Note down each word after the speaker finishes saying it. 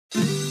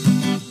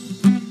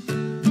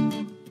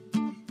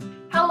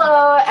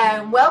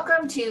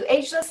Welcome to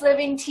Ageless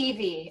Living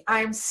TV.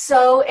 I'm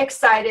so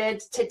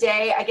excited.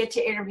 Today I get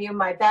to interview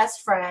my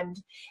best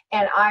friend,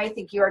 and I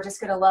think you are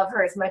just going to love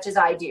her as much as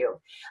I do.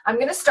 I'm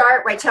going to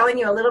start by telling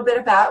you a little bit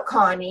about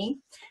Connie.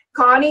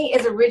 Connie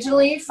is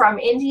originally from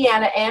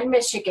Indiana and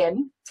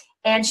Michigan,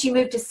 and she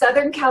moved to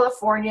Southern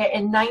California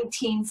in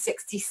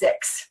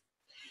 1966,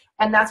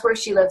 and that's where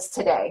she lives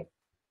today.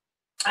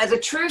 As a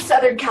true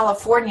Southern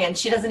Californian,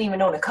 she doesn't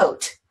even own a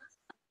coat,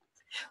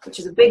 which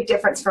is a big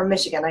difference from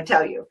Michigan, I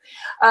tell you.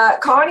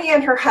 Connie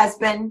and her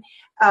husband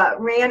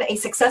ran a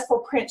successful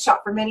print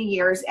shop for many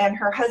years, and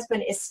her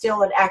husband is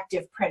still an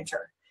active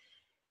printer.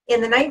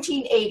 In the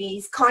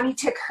 1980s, Connie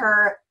took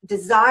her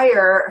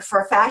desire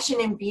for fashion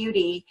and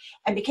beauty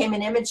and became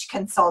an image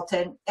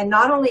consultant. And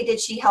not only did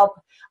she help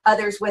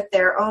others with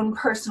their own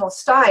personal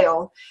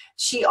style,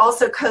 she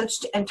also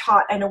coached and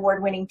taught an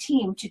award-winning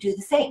team to do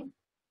the same.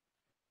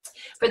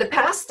 For the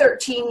past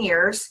 13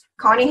 years,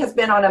 Connie has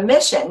been on a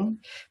mission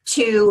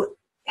to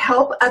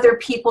help other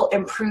people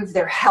improve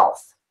their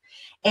health.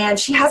 And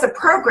she has a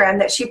program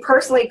that she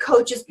personally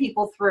coaches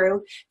people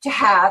through to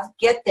have,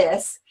 get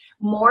this,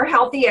 more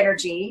healthy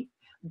energy,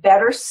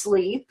 better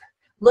sleep,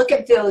 look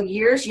and feel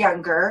years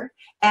younger,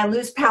 and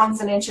lose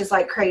pounds and inches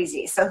like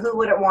crazy. So who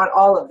wouldn't want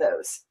all of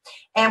those?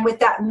 And with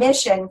that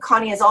mission,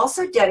 Connie is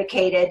also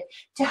dedicated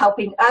to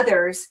helping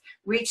others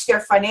reach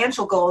their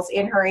financial goals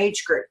in her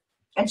age group.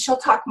 And she'll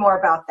talk more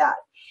about that.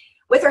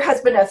 With her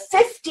husband of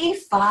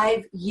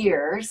 55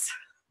 years,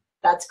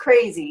 that's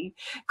crazy,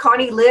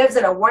 Connie lives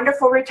in a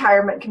wonderful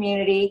retirement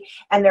community,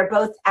 and they're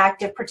both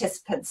active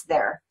participants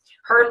there.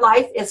 Her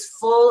life is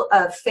full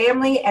of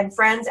family and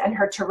friends and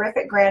her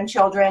terrific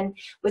grandchildren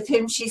with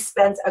whom she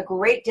spends a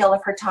great deal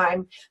of her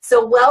time.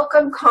 So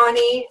welcome,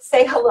 Connie.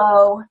 Say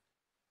hello.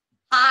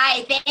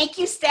 Hi, thank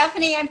you,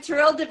 Stephanie. I'm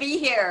thrilled to be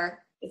here.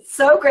 It's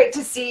so great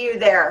to see you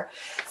there.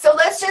 So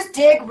let's just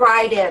dig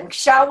right in,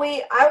 shall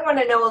we? I want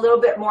to know a little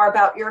bit more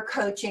about your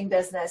coaching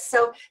business.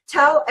 So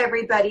tell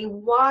everybody,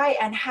 why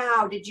and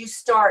how did you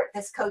start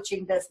this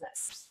coaching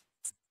business?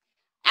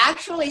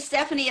 Actually,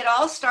 Stephanie, it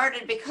all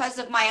started because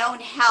of my own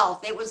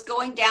health. It was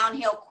going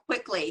downhill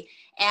quickly,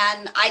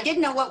 and I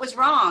didn't know what was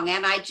wrong.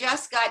 And I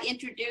just got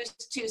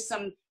introduced to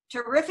some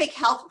terrific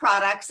health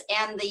products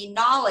and the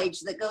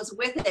knowledge that goes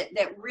with it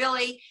that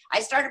really I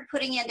started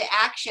putting into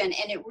action,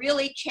 and it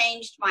really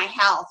changed my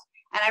health.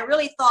 And I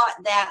really thought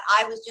that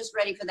I was just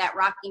ready for that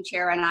rocking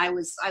chair, and I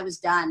was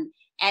done.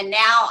 And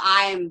now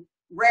I'm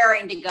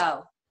raring to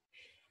go.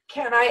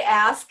 Can I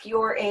ask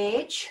your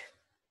age?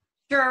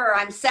 Sure,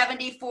 I'm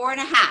 74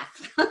 and a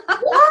half.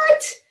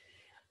 What?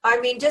 I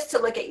mean, just to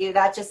look at you,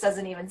 that just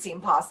doesn't even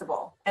seem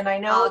possible. And I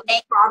know you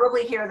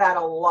probably hear that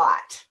a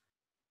lot.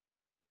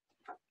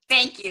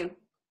 Thank you.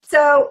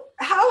 So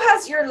how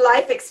has your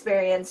life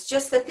experience,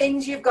 just the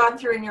things you've gone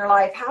through in your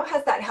life, how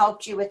has that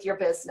helped you with your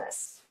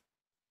business?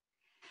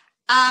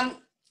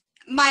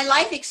 My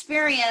life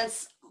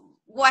experience,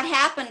 what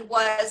happened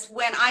was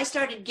when I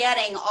started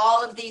getting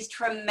all of these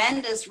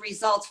tremendous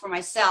results for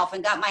myself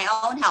and got my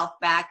own health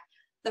back,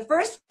 the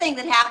first thing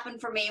that happened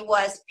for me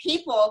was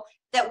people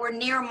that were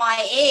near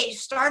my age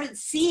started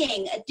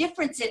seeing a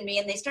difference in me,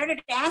 and they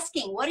started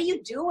asking, what are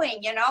you doing?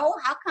 You know,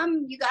 how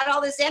come you got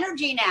all this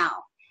energy now?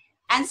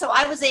 And so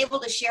I was able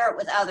to share it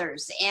with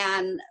others.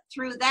 And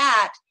through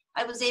that,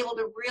 I was able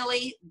to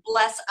really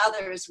bless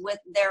others with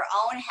their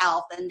own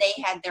health, and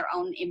they had their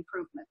own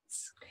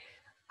improvements.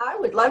 I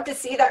would love to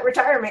see that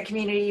retirement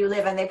community you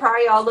live in. They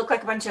probably all look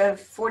like a bunch of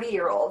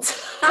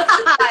 40-year-olds.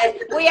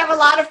 We have a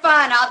lot of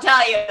fun, I'll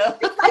tell you.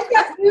 It's like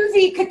that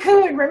movie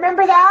Cocoon.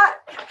 Remember that?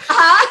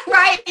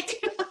 Right.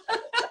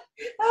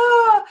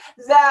 Oh,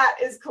 that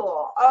is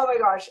cool. Oh my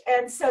gosh.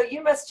 And so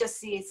you must just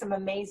see some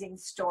amazing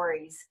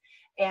stories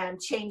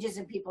and changes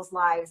in people's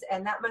lives,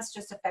 and that must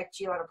just affect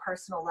you on a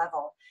personal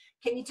level.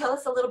 Can you tell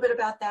us a little bit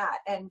about that,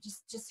 and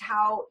just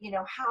how, you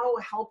know, how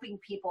helping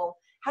people,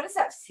 how does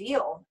that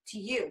feel to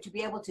you to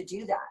be able to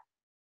do that?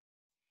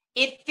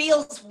 It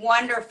feels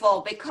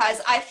wonderful because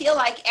I feel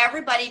like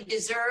everybody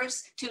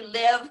deserves to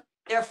live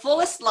their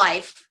fullest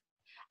life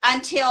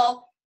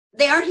until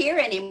they aren't here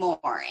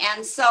anymore.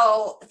 And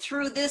so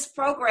through this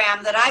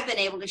program that I've been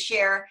able to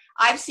share,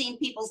 I've seen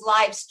people's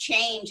lives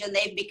change, and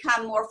they've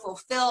become more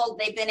fulfilled.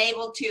 They've been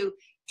able to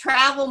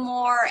travel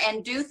more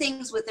and do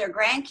things with their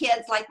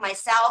grandkids like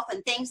myself,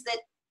 and things that,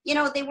 you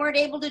know, they weren't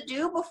able to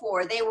do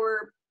before. They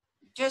were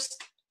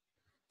just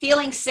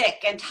feeling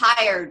sick and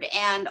tired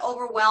and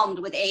overwhelmed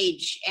with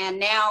age, and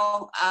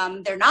now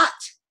they're not.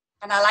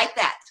 And I like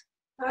that.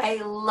 I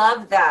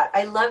love that.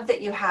 I love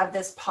that you have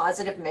this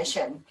positive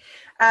mission.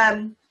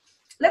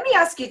 Let me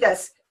ask you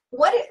this.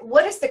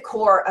 What is the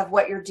core of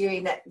what you're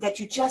doing that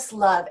you just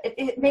love?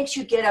 It makes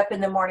you get up in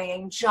the morning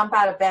and jump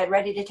out of bed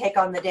ready to take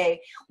on the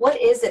day.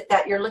 What is it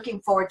that you're looking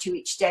forward to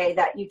each day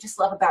that you just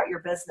love about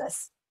your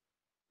business?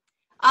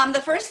 The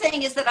first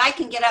thing is that I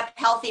can get up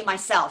healthy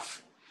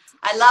myself.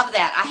 I love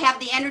that. I have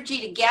the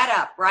energy to get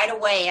up right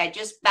away. I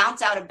just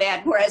bounce out of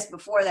bed, whereas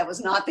before that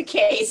was not the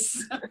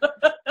case.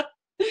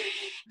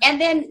 And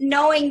then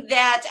knowing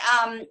that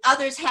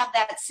others have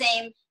that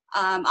same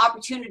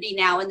opportunity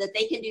now, and that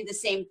they can do the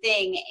same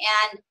thing.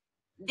 And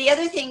the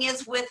other thing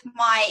is with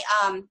my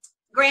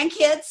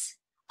grandkids,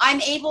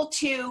 I'm able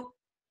to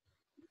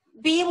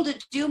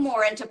do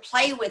more and to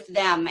play with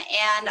them,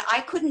 and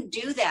I couldn't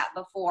do that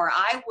before.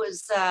 I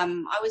was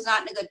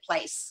not in a good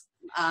place.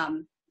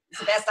 It's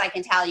the best I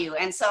can tell you.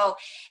 And so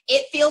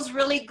it feels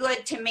really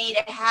good to me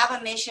to have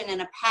a mission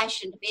and a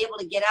passion to be able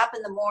to get up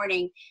in the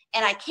morning,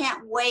 and I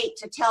can't wait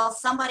to tell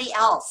somebody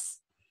else,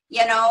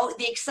 you know,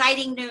 the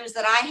exciting news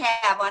that I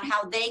have on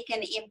how they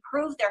can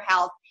improve their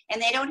health, and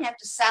they don't have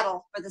to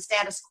settle for the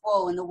status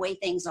quo and the way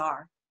things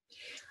are.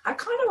 I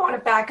kind of want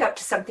to back up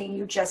to something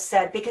you just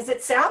said, because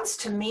it sounds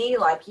to me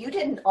like you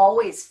didn't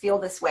always feel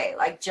this way,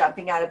 like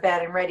jumping out of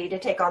bed and ready to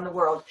take on the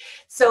world.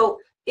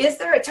 So is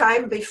there a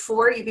time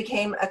before you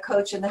became a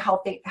coach in the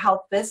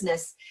health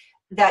business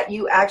that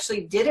you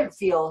actually didn't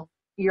feel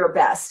your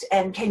best?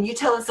 And can you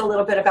tell us a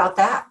little bit about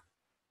that?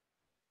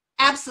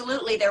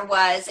 Absolutely, there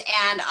was.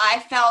 And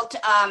I felt,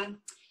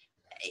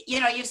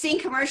 you know, you've seen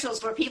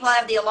commercials where people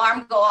have the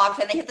alarm go off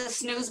and they hit the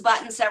snooze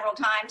button several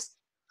times.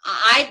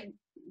 I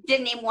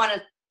didn't want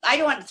to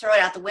throw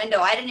it out the window.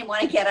 I didn't even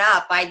want to get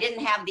up. I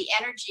didn't have the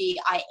energy.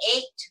 I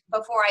ached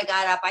before I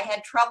got up. I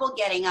had trouble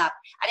getting up.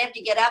 I'd have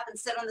to get up and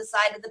sit on the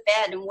side of the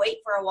bed and wait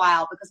for a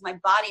while because my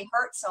body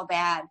hurt so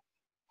bad.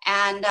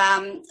 And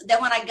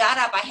then when I got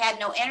up, I had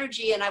no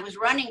energy, and I was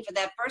running for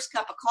that first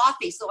cup of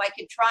coffee so I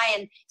could try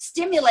and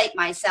stimulate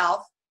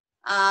myself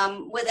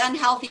with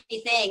unhealthy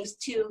things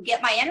to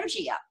get my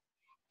energy up.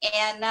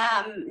 And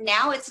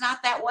now it's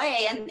not that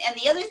way. And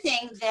the other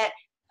thing that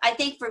I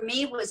think for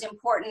me was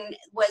important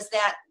was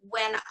that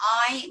when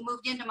I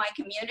moved into my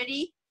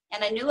community,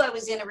 and I knew I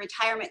was in a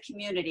retirement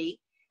community,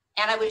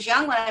 and I was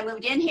young when I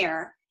moved in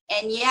here,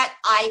 and yet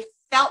I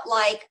felt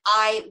like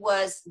I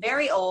was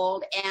very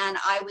old, and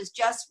I was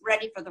just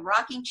ready for the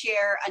rocking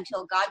chair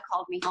until God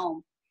called me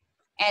home.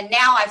 And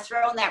now I've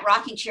thrown that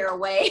rocking chair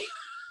away.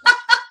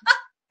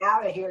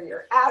 Out of here,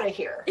 you're out of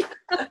here.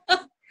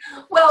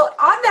 Well,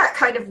 on that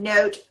kind of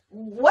note,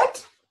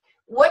 what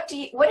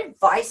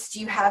advice do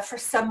you have for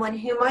someone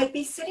who might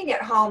be sitting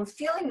at home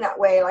feeling that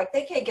way, like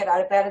they can't get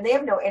out of bed and they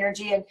have no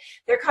energy, and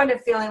they're kind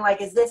of feeling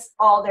like, is this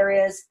all there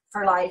is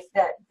for life?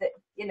 That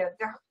you know,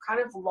 they're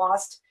kind of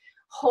lost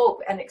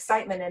hope and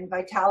excitement and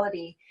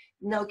vitality,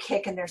 no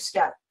kick in their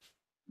step.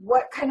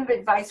 What kind of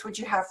advice would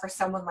you have for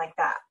someone like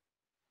that?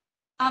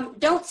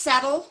 Don't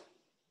settle.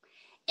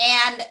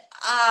 And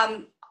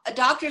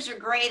doctors are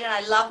great, and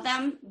I love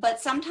them, but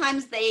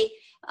sometimes they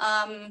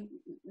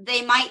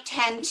might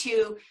tend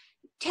to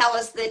tell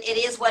us that it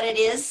is what it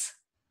is,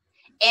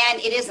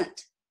 and it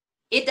isn't.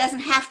 It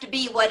doesn't have to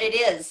be what it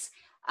is.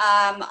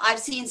 I've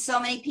seen so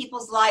many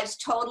people's lives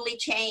totally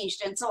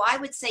changed, and so I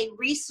would say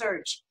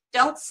research.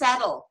 Don't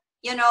settle.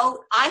 You know,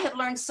 I have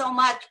learned so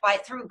much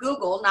through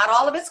Google. Not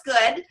all of it's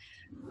good,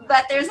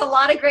 but there's a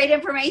lot of great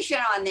information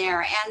on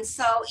there. And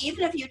so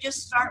even if you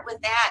just start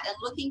with that and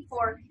looking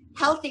for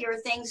healthier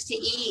things to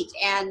eat,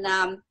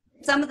 and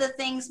some of the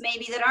things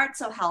maybe that aren't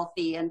so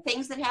healthy, and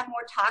things that have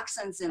more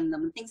toxins in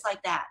them, and things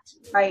like that.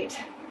 Right.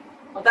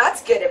 Well,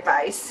 that's good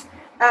advice.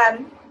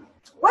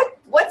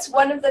 What's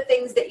one of the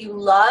things that you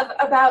love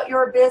about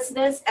your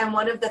business, and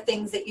one of the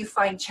things that you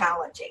find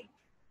challenging?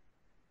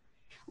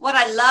 What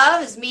I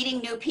love is meeting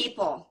new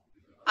people.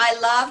 I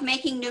love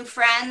making new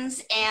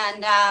friends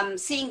and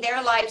seeing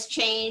their lives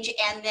change,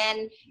 and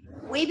then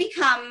we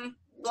become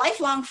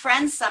lifelong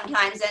friends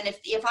sometimes. And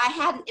if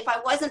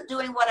I wasn't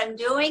doing what I'm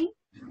doing,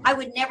 I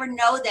would never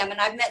know them.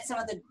 And I've met some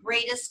of the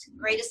greatest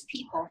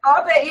people.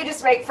 I'll bet you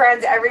just make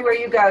friends everywhere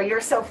you go.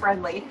 You're so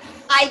friendly.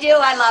 I do.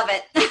 I love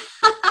it.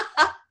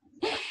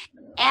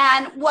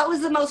 And what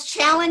was the most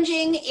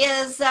challenging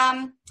is,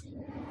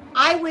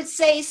 I would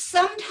say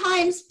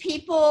sometimes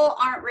people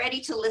aren't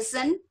ready to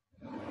listen.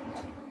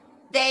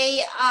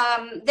 They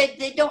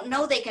don't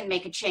know they can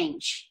make a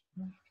change.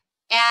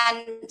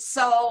 And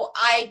so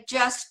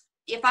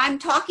if I'm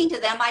talking to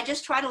them, I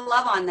just try to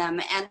love on them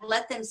and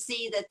let them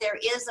see that there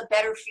is a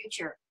better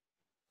future,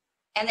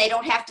 and they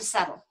don't have to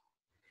settle.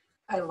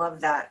 I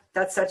love that.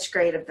 That's such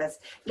great advice.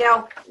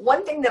 Now,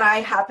 one thing that I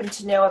happen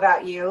to know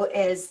about you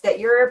is that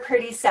you're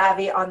pretty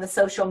savvy on the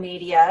social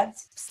media,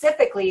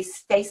 specifically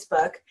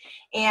Facebook,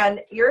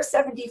 and you're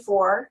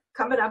 74,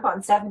 coming up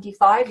on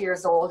 75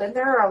 years old, and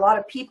there are a lot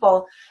of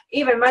people,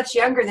 even much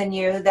younger than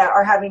you, that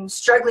are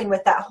struggling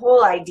with that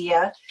whole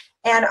idea.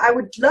 And I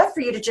would love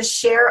for you to just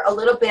share a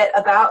little bit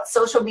about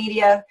social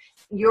media,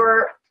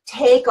 your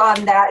take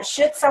on that.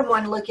 Should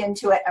someone look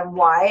into it, and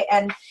why?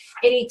 And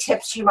any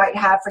tips you might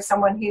have for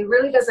someone who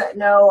really doesn't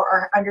know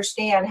or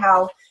understand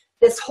how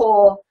this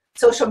whole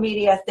social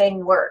media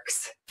thing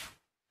works.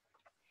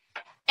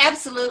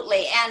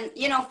 Absolutely. And,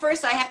 you know,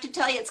 first I have to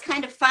tell you, it's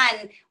kind of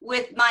fun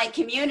with my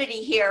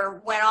community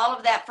here. When all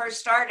of that first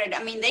started,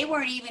 I mean, they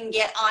weren't even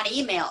on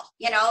email.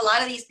 You know, a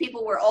lot of these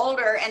people were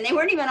older, and they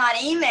weren't even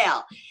on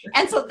email.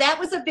 And so that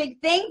was a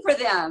big thing for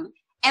them.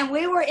 And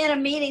we were in a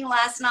meeting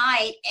last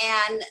night,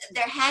 and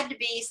there had to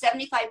be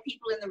 75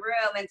 people in the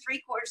room, and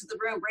 3/4 of the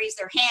room raised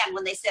their hand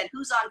when they said,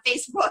 "Who's on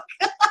Facebook?"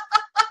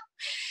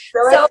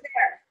 So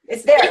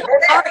It's there.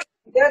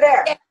 They're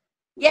there.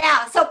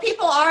 Yeah, so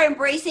people are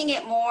embracing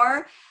it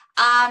more.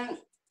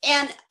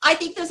 And I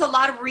think there's a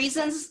lot of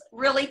reasons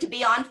really to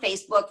be on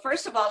Facebook.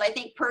 First of all, I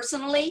think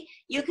personally,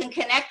 you can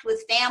connect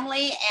with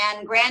family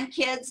and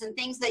grandkids and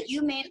things that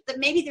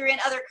maybe they're in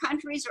other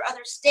countries or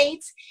other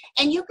states,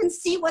 and you can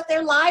see what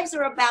their lives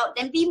are about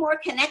and be more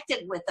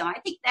connected with them. I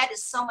think that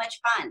is so much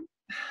fun.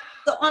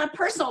 So on a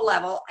personal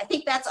level, I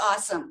think that's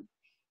awesome.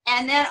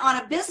 And then on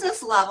a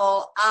business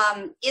level,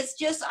 it's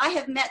just, I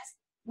have met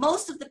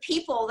most of the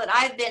people that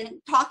I've been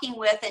talking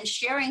with and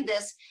sharing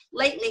this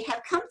lately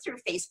have come through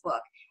Facebook.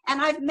 And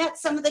I've met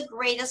some of the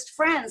greatest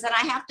friends. And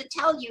I have to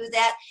tell you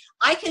that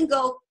I can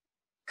go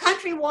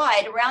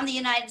countrywide around the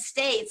United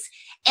States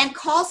and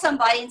call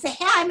somebody and say,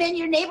 hey, I'm in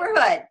your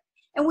neighborhood.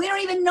 And we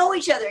don't even know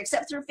each other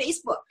except through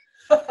Facebook.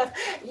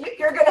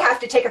 You're going to have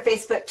to take a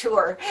Facebook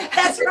tour.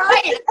 That's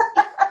right.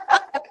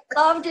 I'd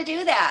love to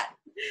do that.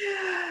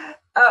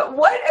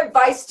 What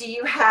advice do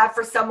you have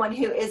for someone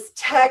who is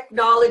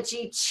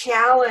technology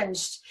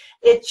challenged?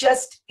 It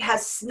just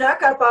has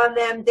snuck up on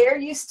them. They're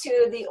used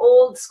to the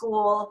old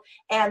school,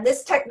 and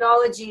this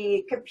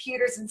technology,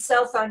 computers and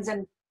cell phones,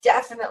 and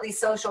definitely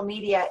social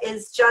media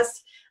is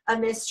just a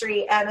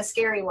mystery and a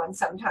scary one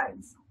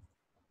sometimes.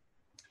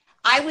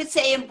 I would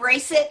say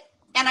embrace it,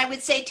 and I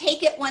would say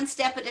take it one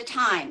step at a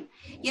time.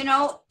 You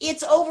know,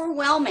 it's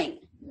overwhelming.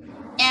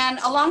 And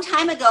a long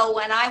time ago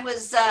when I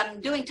was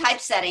doing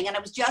typesetting and I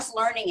was just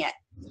learning it,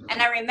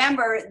 and I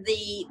remember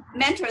the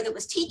mentor that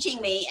was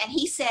teaching me, and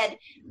he said,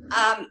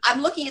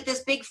 I'm looking at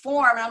this big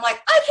form, and I'm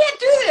like, I can't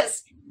do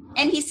this.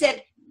 And he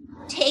said,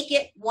 take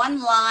it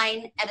one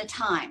line at a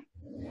time.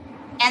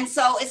 And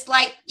so it's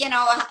like, you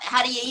know,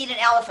 how do you eat an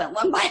elephant?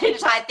 One bite at a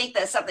time. I think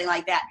that's something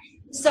like that.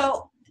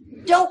 So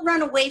don't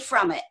run away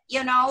from it.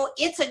 You know,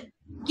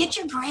 get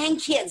your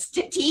grandkids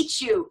to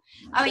teach you.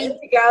 I mean, there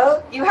you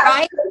go. You have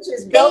right?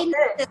 coaches built in.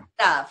 This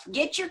stuff.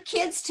 Get your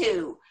kids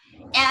to,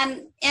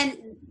 and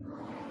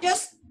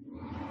just,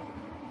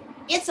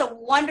 it's a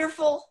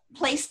wonderful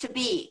place to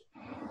be.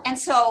 And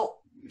so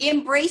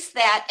embrace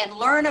that and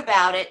learn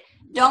about it.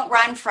 Don't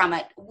run from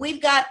it.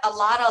 We've got a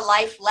lot of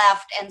life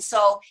left. And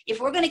so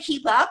if we're going to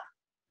keep up,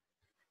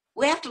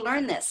 we have to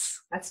learn this.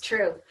 That's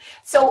true.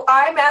 So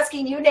I'm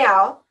asking you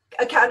now,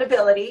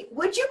 accountability,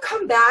 would you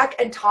come back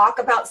and talk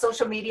about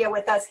social media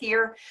with us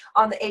here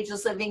on the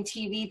Ageless Living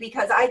TV?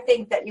 Because I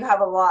think that you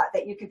have a lot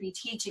that you could be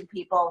teaching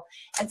people.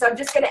 And so I'm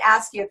just going to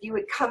ask you if you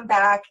would come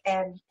back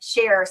and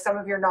share some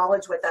of your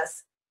knowledge with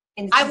us.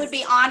 I would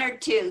be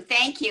honored to.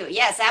 Thank you.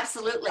 Yes,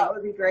 absolutely. That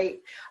would be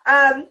great.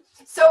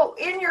 So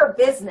in your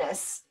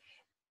business,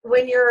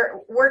 when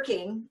you're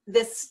working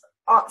this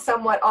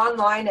somewhat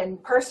online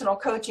and personal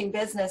coaching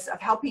business of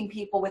helping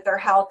people with their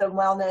health and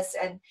wellness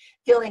and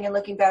feeling and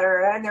looking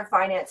better and their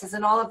finances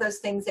and all of those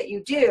things that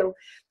you do,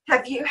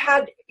 have you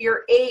had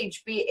your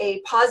age be a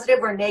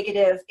positive or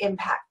negative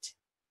impact?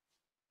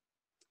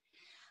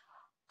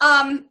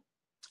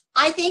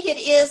 I think it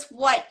is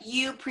what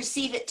you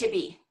perceive it to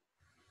be.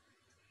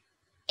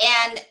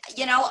 And,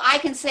 you know, I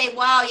can say,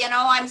 wow, you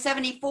know, I'm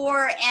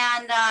 74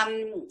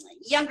 and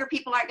younger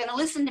people aren't going to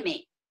listen to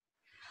me.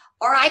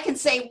 Or I can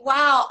say,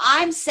 wow,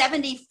 I'm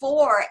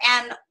 74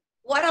 and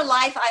what a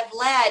life I've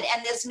led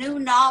and this new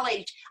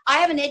knowledge. I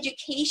have an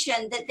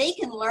education that they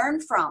can learn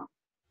from.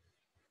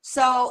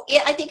 So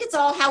I think it's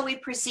all how we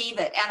perceive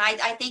it. And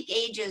I think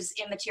age is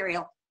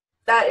immaterial.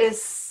 That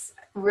is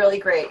really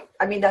great.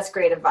 I mean, that's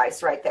great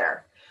advice right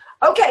there.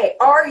 Okay,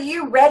 are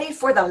you ready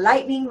for the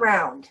lightning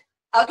round?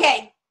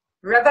 Okay.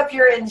 Rev up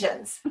your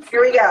engines.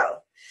 Here we go.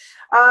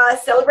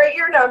 Celebrate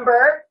your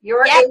number.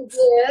 Your age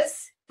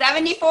is?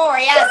 74,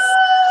 yes.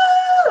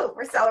 Woo!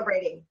 We're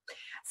celebrating.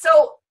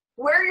 So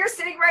where you're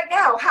sitting right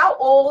now, how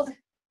old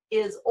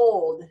is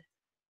old?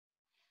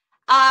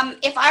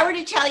 If I were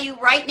to tell you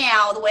right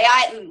now, the way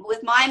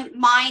with my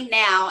mind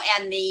now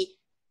and the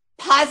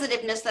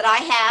positiveness that I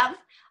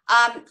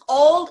have,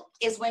 old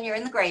is when you're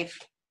in the grave.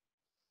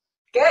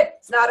 Good.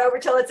 It's not over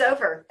till it's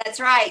over. That's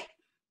right.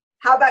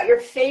 How about your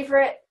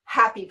favorite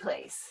happy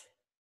place?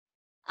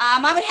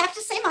 I would have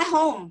to say my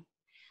home.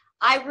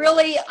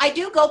 I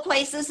do go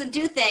places and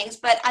do things,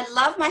 but I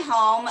love my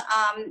home.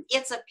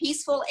 It's a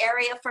peaceful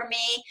area for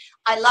me.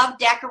 I love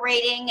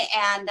decorating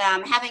and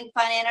having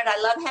fun in it.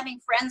 I love having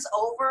friends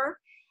over.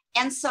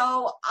 And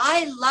so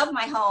I love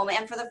my home.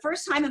 And for the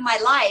first time in my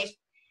life,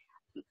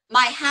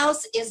 my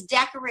house is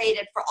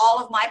decorated for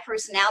all of my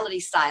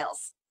personality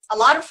styles. A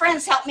lot of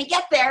friends help me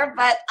get there,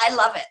 but I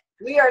love it.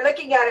 We are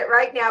looking at it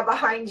right now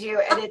behind you,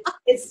 and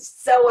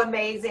it's so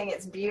amazing.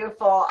 It's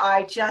beautiful.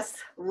 I just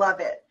love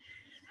it.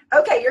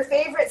 Okay, your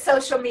favorite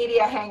social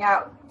media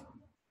hangout?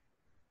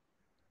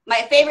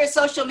 My favorite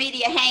social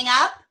media hang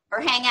up or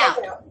hang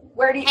out?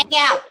 Where do you hang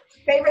out?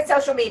 Favorite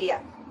social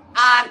media?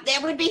 That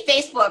would be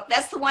Facebook.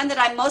 That's the one that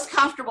I'm most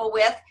comfortable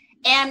with.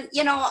 And,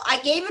 you know, I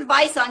gave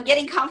advice on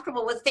getting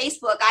comfortable with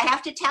Facebook. I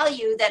have to tell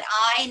you that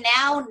I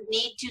now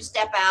need to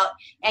step out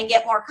and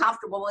get more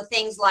comfortable with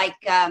things like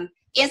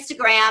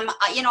Instagram.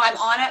 You know, I'm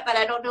on it, but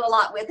I don't do a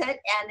lot with it.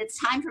 And it's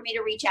time for me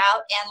to reach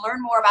out and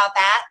learn more about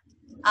that.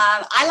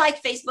 I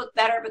like Facebook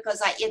better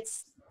because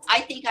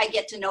I think I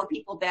get to know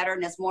people better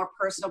and it's more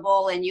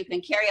personable and you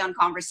can carry on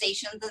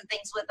conversations and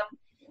things with them.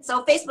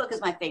 So Facebook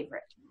is my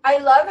favorite. I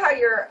love how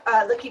you're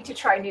looking to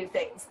try new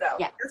things, though.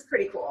 Yeah. That's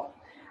pretty cool.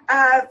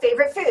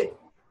 Favorite food?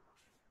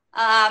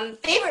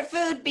 Favorite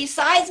food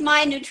besides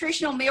my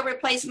nutritional meal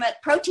replacement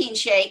protein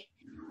shake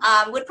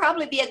would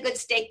probably be a good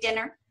steak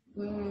dinner.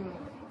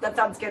 That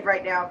sounds good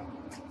right now.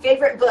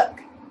 Favorite book?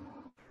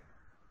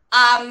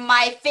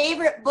 My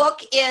favorite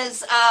book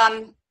is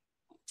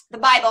the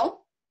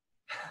Bible.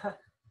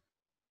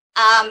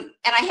 And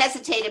I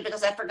hesitated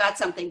because I forgot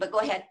something, but go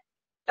ahead.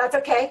 That's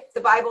okay.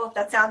 The Bible.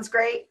 That sounds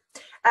great.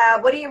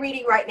 What are you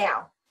reading right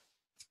now?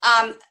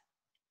 I'm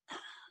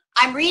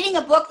reading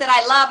a book that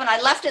I love and I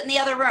left it in the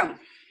other room.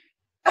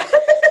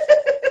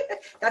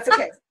 That's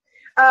okay.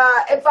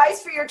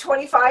 Advice for your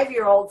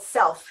 25-year-old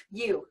self,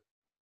 you.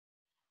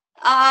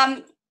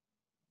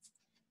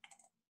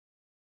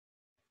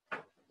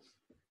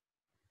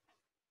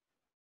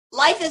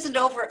 Life isn't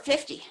over at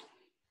 50.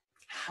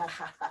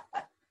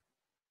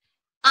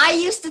 I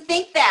used to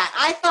think that.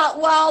 I thought,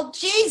 well,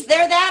 geez,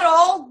 they're that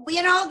old.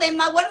 You know,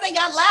 what have they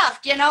got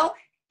left? You know,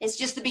 it's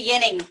just the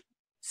beginning.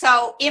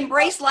 So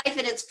embrace life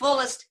at its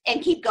fullest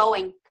and keep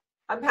going.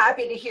 I'm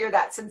happy to hear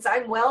that. Since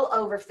I'm well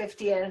over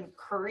 50 and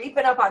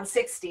creeping up on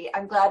 60,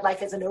 I'm glad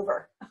life isn't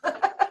over.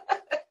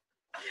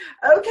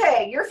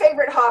 Okay, your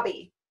favorite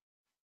hobby?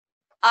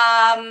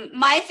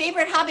 My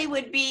favorite hobby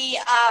would be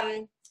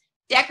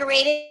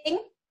decorating,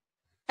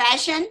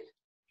 fashion,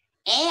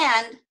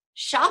 and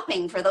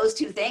shopping, for those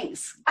two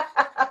things.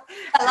 I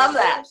love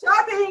that.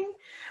 Shopping.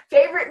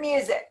 Favorite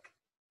music?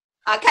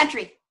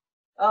 Country.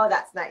 Oh,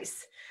 that's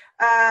nice.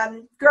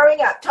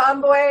 Growing up,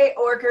 tomboy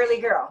or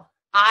girly girl?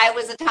 I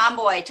was a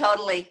tomboy,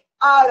 totally.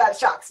 Oh, that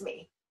shocks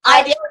me.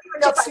 I didn't don't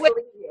even know if I believe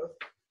you.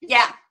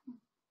 Yeah.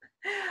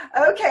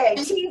 Okay,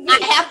 TV. I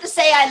have to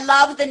say I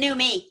love the new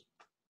me.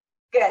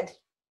 Good.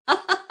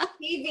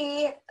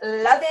 TV,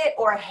 love it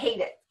or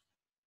hate it?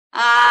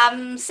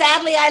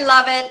 Sadly, I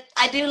love it.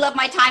 I do love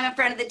my time in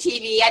front of the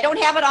TV. I don't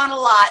have it on a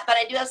lot, but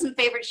I do have some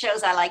favorite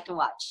shows I like to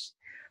watch.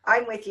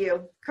 I'm with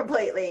you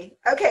completely.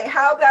 Okay,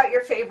 how about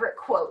your favorite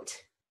quote?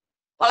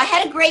 Well, I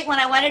had a great one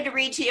I wanted to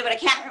read to you, but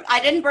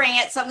I didn't bring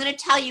it, so I'm going to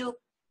tell you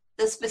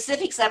the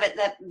specifics of it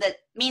that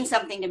means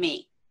something to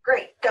me.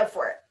 Great, go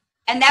for it.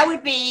 And that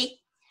would be,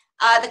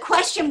 the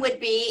question would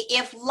be,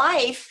 if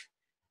life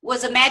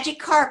was a magic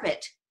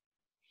carpet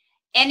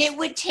and it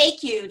would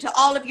take you to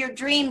all of your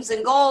dreams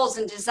and goals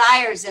and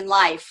desires in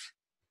life,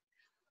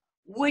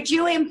 would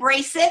you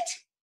embrace it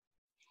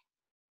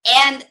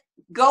and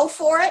go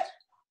for it?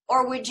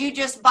 Or would you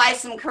just buy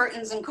some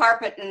curtains and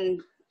carpet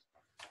and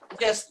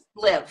just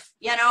live,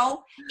 you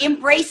know?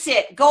 Embrace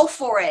it, go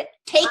for it.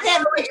 Take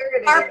that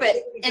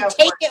carpet and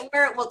take it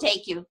where it will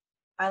take you.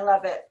 I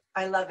love it.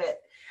 I love it.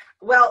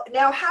 Well,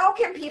 now how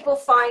can people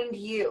find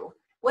you?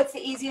 What's the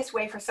easiest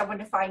way for someone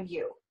to find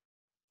you?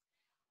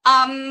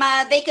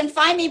 They can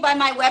find me by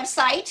my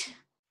website,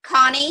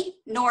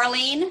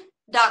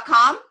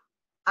 ConnieNorleen.com.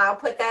 I'll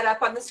put that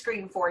up on the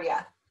screen for you.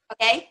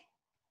 Okay.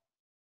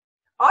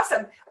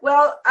 Awesome.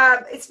 Well,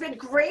 it's been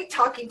great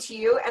talking to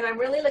you, and I'm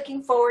really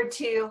looking forward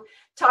to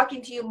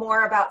talking to you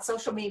more about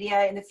social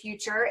media in the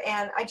future.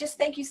 And I just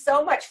thank you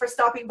so much for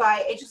stopping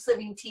by Ageless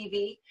Living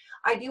TV.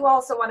 I do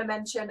also want to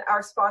mention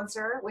our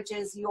sponsor, which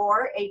is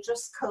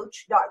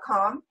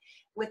youragelesscoach.com.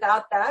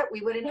 Without that,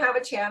 we wouldn't have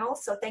a channel.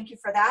 So thank you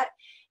for that.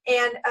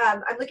 And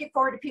I'm looking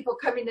forward to people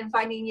coming and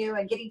finding you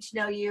and getting to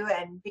know you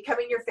and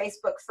becoming your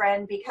Facebook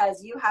friend,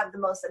 because you have the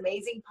most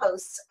amazing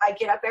posts. I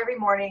get up every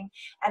morning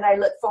and I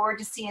look forward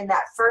to seeing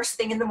that first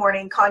thing in the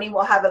morning. Connie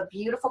will have a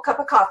beautiful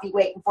cup of coffee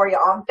waiting for you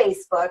on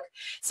Facebook.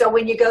 So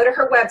when you go to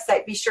her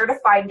website, be sure to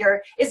find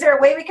her. Is there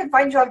a way we can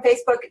find you on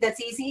Facebook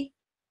that's easy?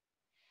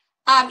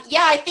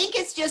 Yeah, I think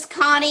it's just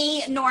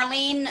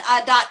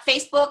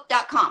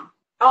ConnieNorleen.facebook.com.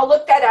 I'll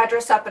look that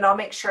address up and I'll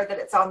make sure that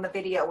it's on the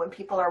video when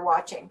people are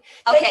watching.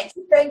 Okay.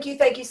 Thank you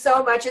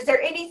so much. Is there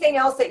anything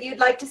else that you'd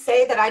like to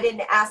say that I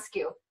didn't ask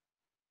you?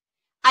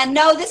 I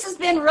know this has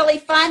been really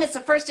fun. It's a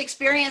first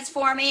experience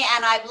for me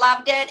and I've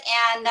loved it.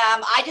 And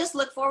I just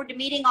look forward to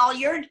meeting all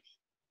your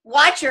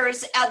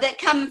watchers that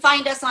come and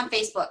find us on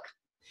Facebook.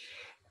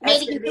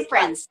 Meeting new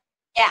friends.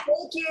 Yeah.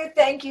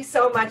 Thank you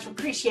so much.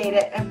 Appreciate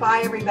it. And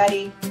bye,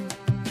 everybody.